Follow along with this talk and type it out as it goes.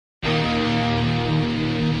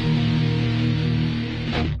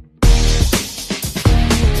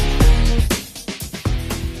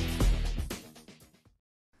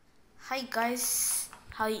Hi guys,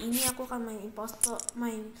 hari ini aku akan main Impostor,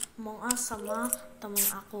 main Among Us sama temen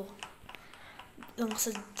aku.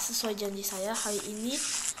 Yang sesuai janji saya, hari ini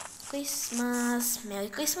Christmas, Merry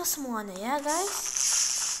Christmas semuanya ya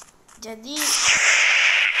guys. Jadi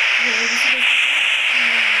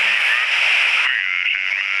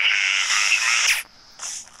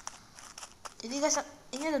guys,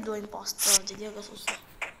 ini ada 2 impostor, jadi agak susah.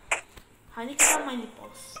 Hari ini kita main di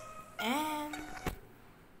pos. And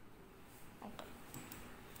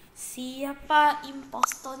siapa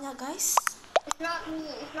impostornya guys? It's not me,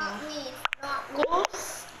 it's not me, it's not me. Kok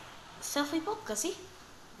self-report gak sih?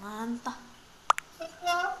 Mantap. It's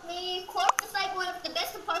not me. Corpse is like one of the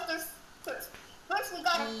best imposters. First we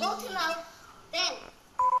gotta vote him out, then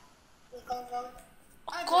we go vote.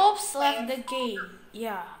 Corpse left the game.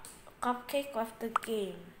 Ya, Cupcake left the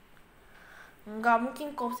game. Nggak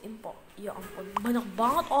mungkin Corpse import. Ya ampun, banyak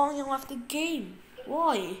banget orang yang left the game.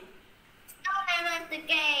 Woi. Snowman left the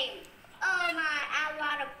game. Oh my, I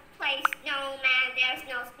wanna play Snowman. There's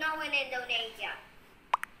no snow in Indonesia.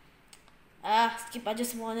 Skip aja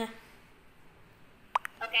semuanya.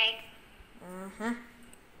 Okay.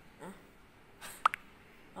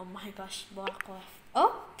 Oh my gosh, black left.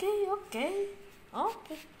 Okay.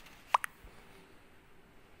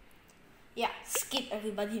 Yeah, skip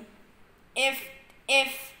everybody. If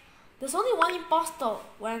there's only one imposter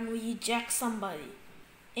when we eject somebody,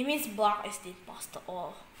 it means black is the imposter,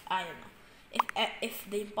 or I don't know.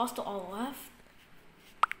 If the imposter all left,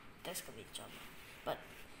 that's gonna be trouble. But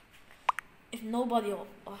if nobody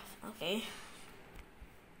left, okay.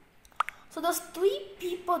 So there's 3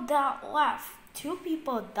 people that left. 2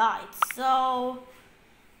 people died. So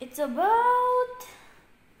it's about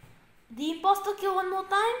the imposter kill one more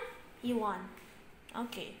time. He won.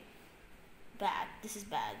 Okay. Bad. This is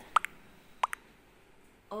bad.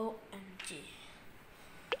 OMG.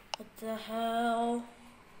 What the hell?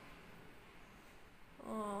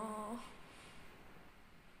 Oh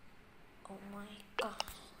my god.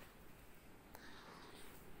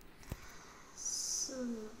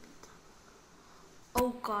 Oh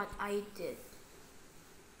god, I did.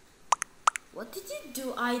 What did you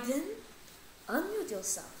do, Aiden? Unmute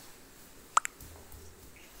yourself.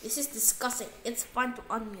 This is disgusting. It's fun to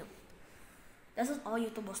unmute. That's what all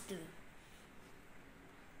YouTubers do.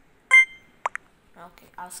 Okay,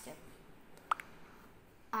 I'll skip.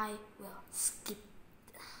 I will skip.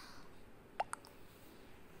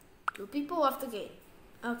 2 people left the game.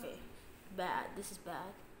 Okay, bad. This is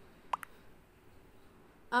bad.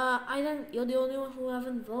 Aiden, you're the only one who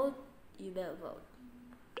haven't voted. You better vote.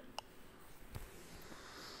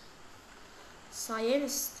 Saya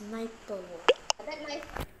is sniper.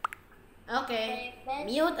 Okay,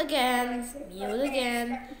 mute again.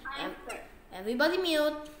 Everybody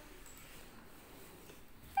mute.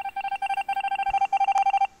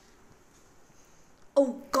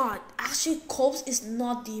 Oh god, actually Corpse is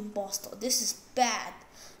not the imposter. This is bad.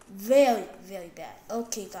 Very, very bad.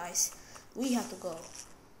 Okay guys, we have to go.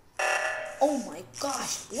 Oh my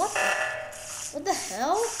gosh, what the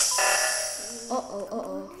hell?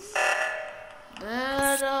 Uh-oh.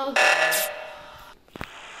 Better go.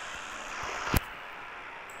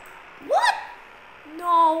 What?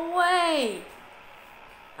 No way.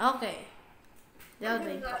 Okay. They're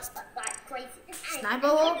the imposter.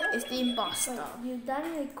 Sniper is the imposter. You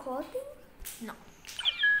done recording? No.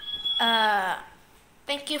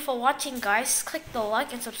 Thank you for watching guys. Click the like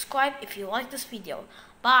and subscribe if you like this video.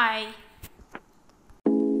 Bye.